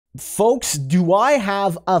Folks, do I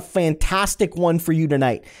have a fantastic one for you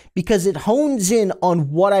tonight, because it hones in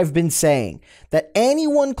on what I've been saying, that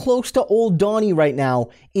anyone close to old Donnie right now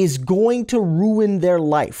is going to ruin their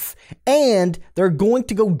life, and they're going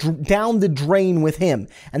to go down the drain with him.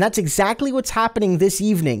 And that's exactly what's happening this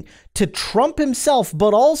evening to Trump himself,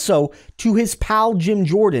 but also to his pal Jim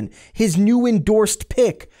Jordan, his new endorsed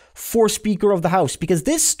pick for Speaker of the House, because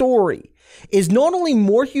this story is not only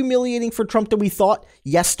more humiliating for Trump than we thought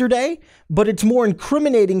yesterday, but it's more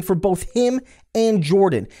incriminating for both him and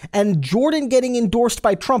Jordan. And Jordan getting endorsed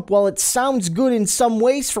by Trump, while it sounds good in some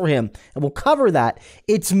ways for him, and we'll cover that,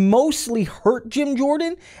 it's mostly hurt Jim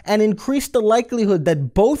Jordan and increased the likelihood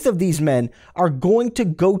that both of these men are going to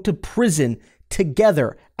go to prison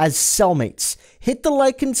together as cellmates. Hit the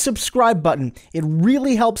like and subscribe button. It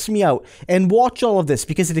really helps me out. And watch all of this,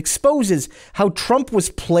 because it exposes how Trump was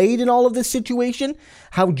played in all of this situation,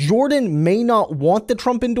 how Jordan may not want the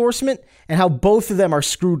Trump endorsement, and how both of them are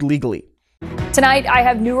screwed legally. Tonight, I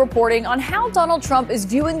have new reporting on how Donald Trump is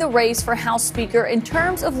viewing the race for House Speaker in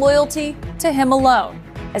terms of loyalty to him alone.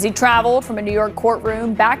 As he traveled from a New York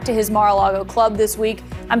courtroom back to his Mar-a-Lago club this week,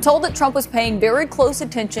 I'm told that Trump was paying very close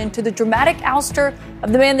attention to the dramatic ouster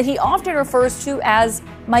of the man that he often refers to as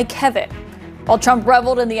my Kevin. While Trump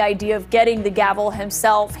reveled in the idea of getting the gavel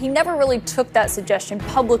himself, he never really took that suggestion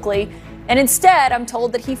publicly. And instead, I'm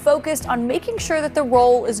told that he focused on making sure that the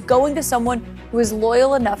role is going to someone who is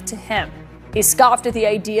loyal enough to him. He scoffed at the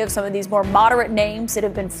idea of some of these more moderate names that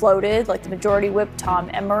have been floated, like the Majority Whip Tom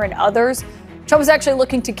Emmer and others. Trump was actually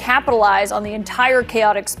looking to capitalize on the entire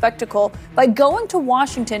chaotic spectacle by going to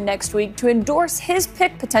Washington next week to endorse his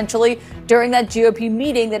pick potentially during that GOP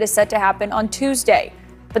meeting that is set to happen on Tuesday.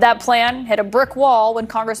 But that plan hit a brick wall when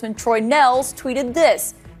Congressman Troy Nehls tweeted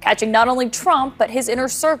this, catching not only Trump but his inner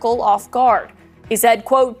circle off guard. He said,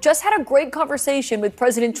 quote, "Just had a great conversation with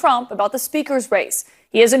President Trump about the speaker's race.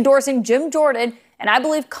 He is endorsing Jim Jordan, and I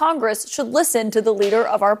believe Congress should listen to the leader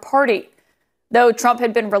of our party." Though Trump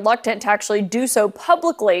had been reluctant to actually do so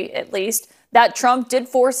publicly, at least, that Trump did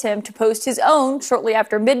force him to post his own shortly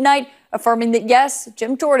after midnight, affirming that, yes,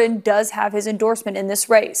 Jim Jordan does have his endorsement in this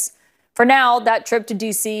race. For now, that trip to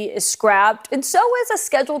D.C. is scrapped, and so is a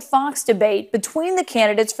scheduled Fox debate between the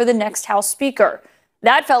candidates for the next House Speaker.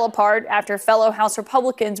 That fell apart after fellow House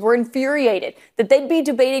Republicans were infuriated that they'd be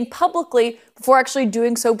debating publicly before actually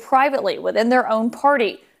doing so privately within their own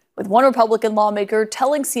party, with one Republican lawmaker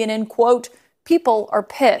telling CNN, quote, "People are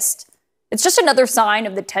pissed." It's just another sign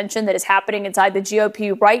of the tension that is happening inside the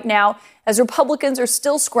GOP right now, as Republicans are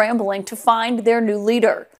still scrambling to find their new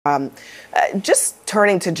leader. Just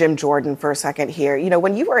turning to Jim Jordan for a second here. You know,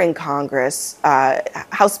 when you were in Congress, then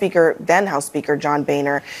House Speaker John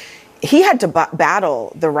Boehner, he had to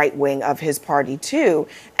battle the right wing of his party, too.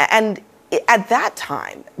 And at that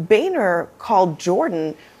time, Boehner called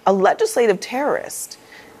Jordan a legislative terrorist.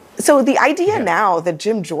 So the idea now that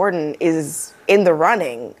Jim Jordan is in the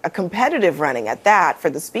running, a competitive running at that, for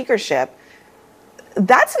the speakership,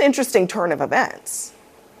 that's an interesting turn of events.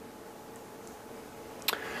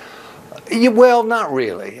 Well, not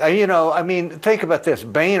really. You know, I mean, think about this.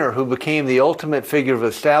 Boehner, who became the ultimate figure of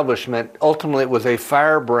establishment, ultimately was a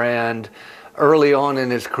firebrand early on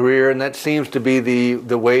in his career, and that seems to be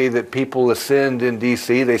the way that people ascend in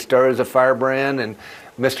D.C. They start as a firebrand, and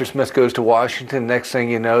Mr. Smith goes to Washington. Next thing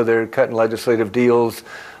you know, they're cutting legislative deals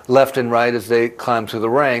left and right as they climb through the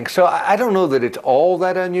ranks. So I don't know that it's all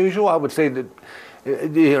that unusual. I would say that,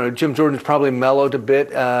 you know, Jim Jordan's probably mellowed a bit,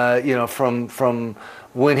 you know, from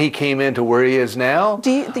when he came into where he is now.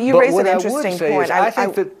 You raise an interesting point. I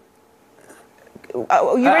think that you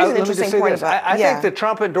raise an interesting point. I think the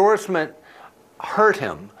Trump endorsement hurt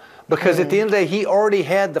him because at the end of the day, he already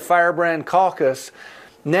had the firebrand caucus.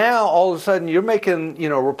 Now, all of a sudden, you're making, you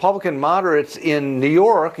know, Republican moderates in New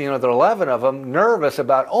York, you know, there are 11 of them, nervous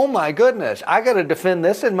about, oh, my goodness, I got to defend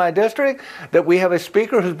this in my district, that we have a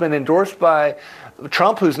speaker who's been endorsed by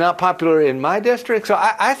Trump who's not popular in my district. So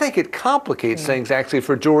I think it complicates things, actually,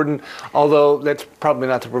 for Jordan, although that's probably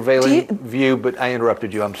not the prevailing view, but I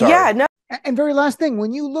interrupted you. I'm sorry. Yeah, no. And very last thing,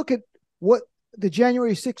 when you look at what the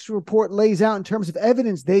January 6th report lays out in terms of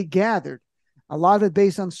evidence they gathered, a lot of it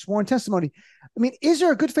based on sworn testimony. I mean, is there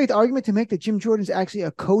a good faith argument to make that Jim Jordan is actually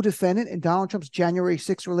a co-defendant in Donald Trump's January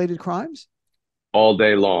 6th related crimes? All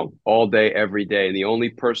day long, all day, every day. And the only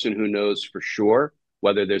person who knows for sure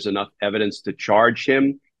whether there's enough evidence to charge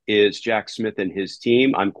him is Jack Smith and his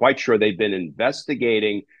team. I'm quite sure they've been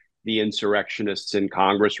investigating the insurrectionists in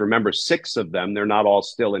Congress. Remember, 6 of them, they're not all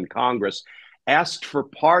still in Congress, asked for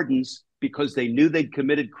pardons because they knew they'd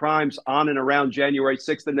committed crimes on and around January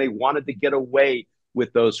 6th, and they wanted to get away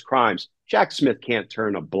with those crimes. Jack Smith can't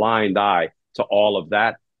turn a blind eye to all of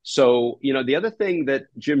that. So, you know, the other thing that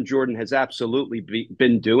Jim Jordan has absolutely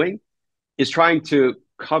been doing is trying to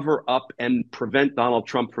cover up and prevent Donald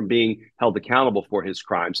Trump from being held accountable for his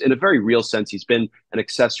crimes. In a very real sense, he's been an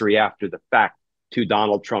accessory after the fact to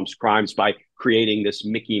Donald Trump's crimes by creating this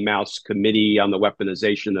Mickey Mouse committee on the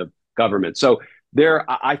weaponization of government. So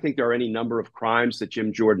I think there are any number of crimes that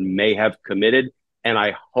Jim Jordan may have committed, and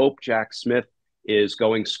I hope Jack Smith is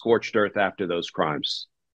going scorched earth after those crimes.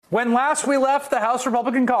 When last we left the House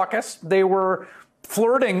Republican caucus, they were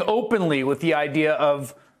flirting openly with the idea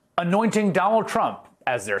of anointing Donald Trump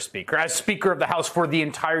as their speaker, as Speaker of the House for the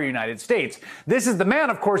entire United States. This is the man,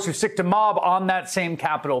 of course, who sicked a mob on that same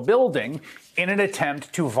Capitol building in an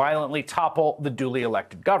attempt to violently topple the duly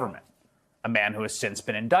elected government. A man who has since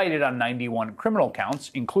been indicted on 91 criminal counts,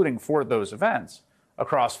 including for those events,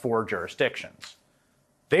 across 4 jurisdictions.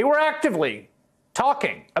 They were actively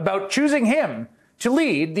talking about choosing him to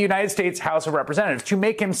lead the United States House of Representatives, to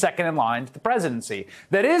make him second in line to the presidency.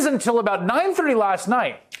 That is until about 9:30 last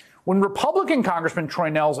night, when Republican Congressman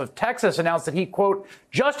Troy Nehls of Texas announced that he, quote,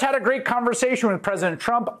 just had a great conversation with President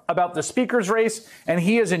Trump about the speaker's race, and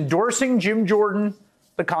he is endorsing Jim Jordan,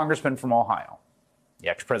 the congressman from Ohio. The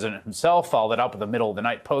ex-president himself followed it up with a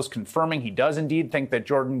middle-of-the-night post confirming he does indeed think that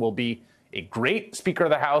Jordan will be a great Speaker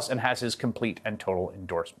of the House and has his complete and total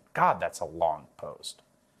endorsement. God, that's a long post.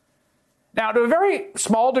 Now, to a very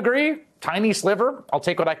small degree, tiny sliver, I'll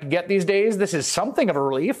take what I can get these days. This is something of a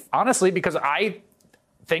relief, honestly, because I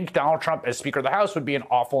think Donald Trump as Speaker of the House would be an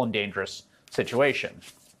awful and dangerous situation.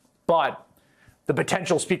 But the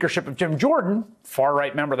potential speakership of Jim Jordan,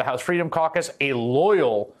 far-right member of the House Freedom Caucus, a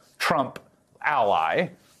loyal Trump ally,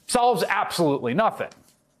 solves absolutely nothing.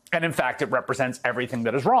 And in fact, it represents everything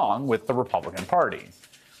that is wrong with the Republican Party.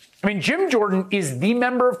 I mean, Jim Jordan is the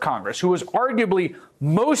member of Congress who was arguably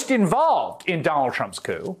most involved in Donald Trump's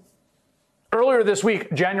coup. Earlier this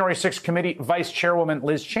week, January 6th committee Vice Chairwoman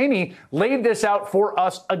Liz Cheney laid this out for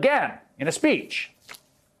us again in a speech.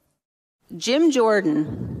 Jim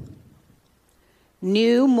Jordan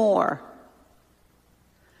knew more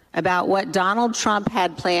about what Donald Trump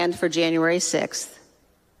had planned for January 6th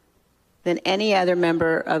than any other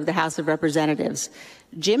member of the House of Representatives.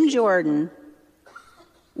 Jim Jordan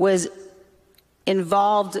was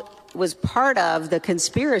part of the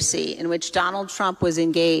conspiracy in which Donald Trump was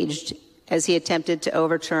engaged as he attempted to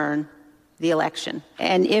overturn the election.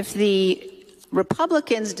 And if the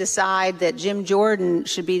Republicans decide that Jim Jordan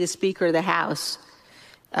should be the Speaker of the House,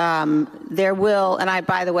 there will, and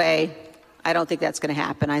by the way, I don't think that's going to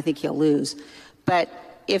happen. I think he'll lose. But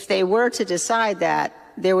if they were to decide that,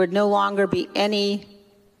 there would no longer be any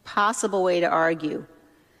possible way to argue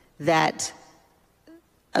that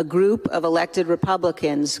a group of elected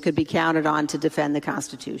Republicans could be counted on to defend the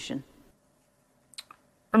Constitution.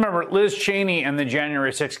 Remember, Liz Cheney and the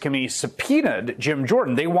January 6th committee subpoenaed Jim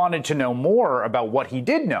Jordan. They wanted to know more about what he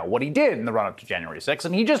did know, what he did in the run-up to January 6th,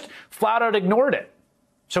 and he just flat out ignored it.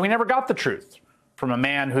 So he never got the truth from a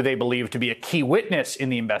man who they believed to be a key witness in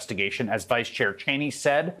the investigation, as Vice Chair Cheney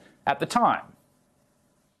said at the time.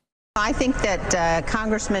 I think that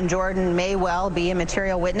Congressman Jordan may well be a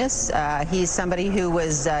material witness. He's somebody who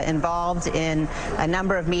was involved in a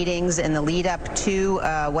number of meetings in the lead up to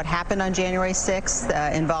what happened on January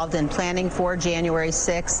 6th, involved in planning for January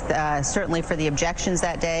 6th, certainly for the objections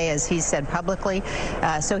that day, as he said publicly.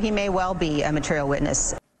 So he may well be a material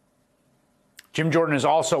witness. Jim Jordan is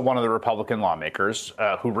also one of the Republican lawmakers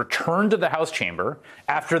who returned to the House chamber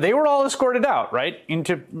after they were all escorted out, right,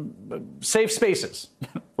 into safe spaces,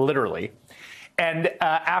 literally. And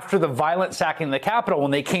after the violent sacking of the Capitol,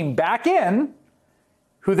 when they came back in,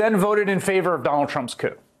 who then voted in favor of Donald Trump's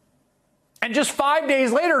coup. And just 5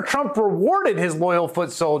 days later, Trump rewarded his loyal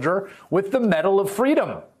foot soldier with the Medal of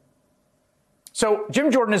Freedom. So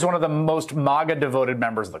Jim Jordan is one of the most MAGA-devoted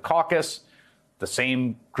members of the caucus, the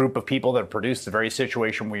same group of people that produced the very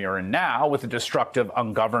situation we are in now with a destructive,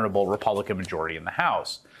 ungovernable Republican majority in the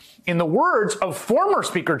House. In the words of former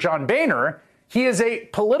Speaker John Boehner, he is a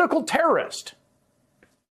political terrorist.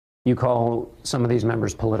 You call some of these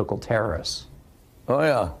members political terrorists. Oh,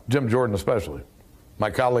 yeah, Jim Jordan especially, my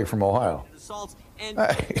colleague from Ohio.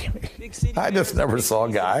 I just never saw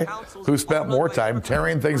a guy who spent more time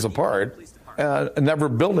tearing things apart and never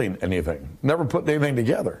building anything, never putting anything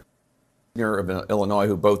together. Of Illinois,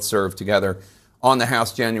 who both served together on the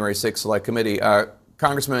House January 6th Select Committee.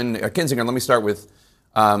 Congressman Kinzinger, let me start with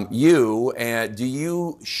you. Do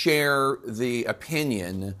you share the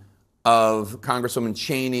opinion of Congresswoman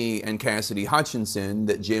Cheney and Cassidy Hutchinson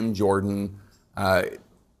that Jim Jordan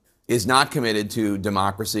is not committed to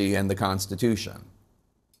democracy and the Constitution?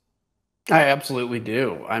 I absolutely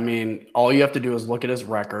do. I mean, all you have to do is look at his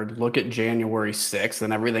record, look at January 6th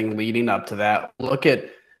and everything leading up to that. Look at,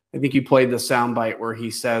 I think you played the soundbite where he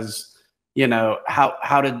says, you know,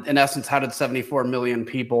 how did, in essence, how did 74 million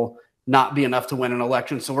people not be enough to win an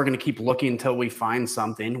election? So we're going to keep looking until we find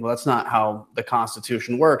something. Well, that's not how the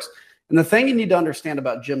Constitution works. And the thing you need to understand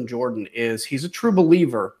about Jim Jordan is he's a true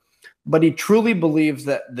believer, but he truly believes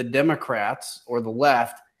that the Democrats or the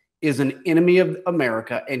left is an enemy of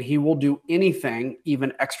America, and he will do anything,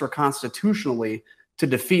 even extra constitutionally, to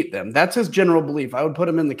defeat them. That's his general belief. I would put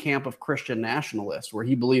him in the camp of Christian nationalists, where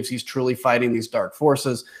he believes he's truly fighting these dark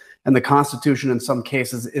forces, and the Constitution in some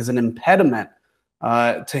cases is an impediment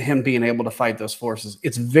to him being able to fight those forces.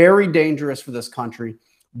 It's very dangerous for this country,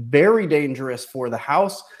 very dangerous for the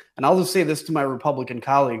House, and I'll just say this to my Republican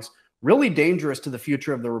colleagues, really dangerous to the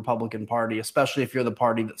future of the Republican Party, especially if you're the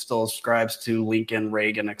party that still ascribes to Lincoln,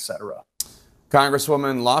 Reagan, etc.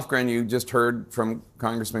 Congresswoman Lofgren, you just heard from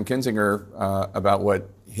Congressman Kinzinger about what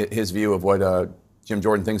his view of what Jim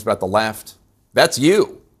Jordan thinks about the left. That's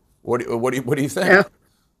you. What do you think? Yeah.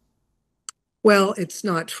 Well, it's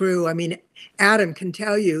not true. I mean, Adam can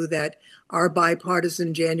tell you that our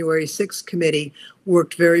bipartisan January 6th committee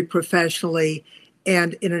worked very professionally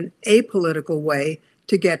and in an apolitical way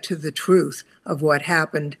to get to the truth of what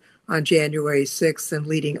happened on January 6th and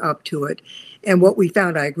leading up to it. And what we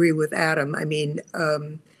found, I agree with Adam, I mean,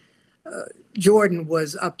 Jordan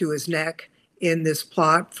was up to his neck in this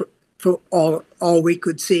plot for all we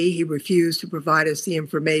could see. He refused to provide us the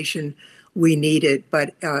information we needed,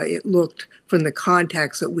 but it looked from the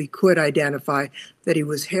context that we could identify that he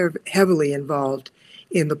was heavily involved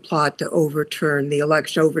in the plot to overturn the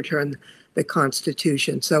election, overturn the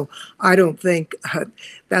Constitution. So I don't think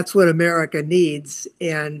that's what America needs.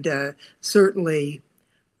 And certainly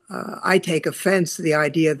I take offense to the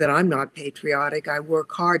idea that I'm not patriotic. I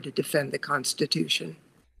work hard to defend the Constitution.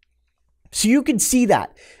 So you can see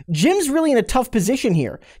that Jim's really in a tough position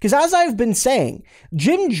here, because as I've been saying,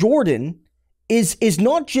 Jim Jordan is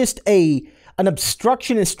not just an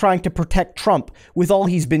obstructionist trying to protect Trump with all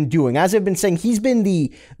he's been doing. As I've been saying, he's been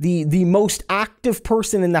the most active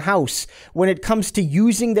person in the House when it comes to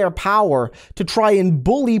using their power to try and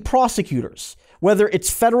bully prosecutors, whether it's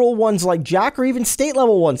federal ones like Jack or even state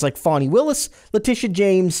level ones like Fani Willis, Letitia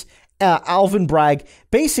James, Alvin Bragg,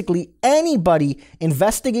 basically anybody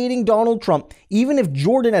investigating Donald Trump. Even if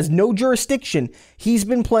Jordan has no jurisdiction, he's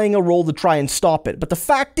been playing a role to try and stop it. But the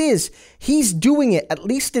fact is, he's doing it, at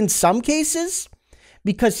least in some cases,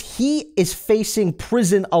 because he is facing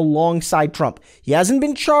prison alongside Trump. He hasn't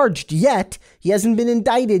been charged yet. He hasn't been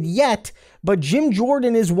indicted yet. But Jim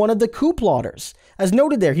Jordan is one of the coup plotters. As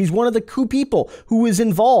noted there, he's one of the coup people who is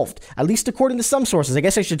involved, at least according to some sources. I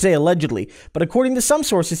guess I should say allegedly, but according to some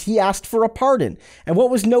sources, he asked for a pardon. And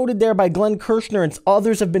what was noted there by Glenn Kirshner, and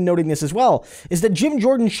others have been noting this as well, is that Jim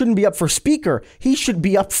Jordan shouldn't be up for speaker. He should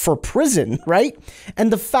be up for prison, right?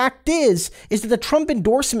 And the fact is that the Trump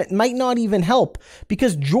endorsement might not even help,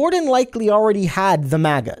 because Jordan likely already had the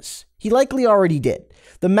MAGAs. He likely already did.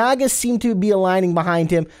 The MAGAs seem to be aligning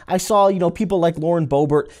behind him. I saw, people like Lauren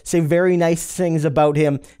Boebert say very nice things about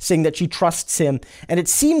him, saying that she trusts him. And it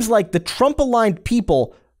seems like the Trump-aligned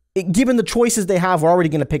people, given the choices they have, are already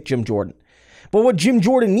going to pick Jim Jordan. But what Jim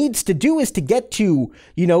Jordan needs to do is to get to,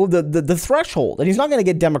 the threshold. And he's not going to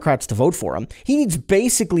get Democrats to vote for him. He needs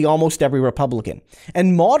basically almost every Republican.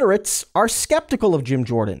 And moderates are skeptical of Jim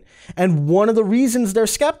Jordan. And one of the reasons they're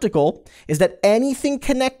skeptical is that anything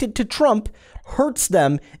connected to Trump hurts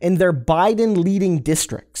them in their Biden-leading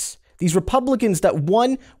districts. These Republicans that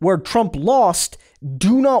won where Trump lost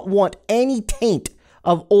do not want any taint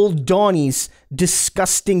of old Donnie's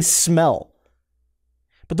disgusting smell.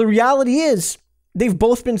 But the reality is, they've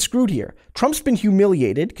both been screwed here. Trump's been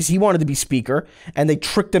humiliated because he wanted to be speaker, and they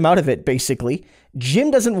tricked him out of it, basically.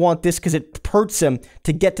 Jim doesn't want this because it hurts him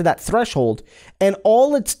to get to that threshold. And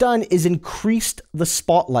all it's done is increased the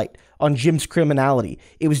spotlight on Jim's criminality.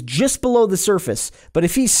 It was just below the surface. But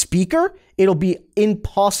if he's speaker, it'll be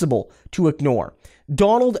impossible to ignore.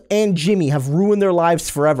 Donald and Jimmy have ruined their lives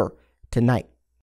forever tonight.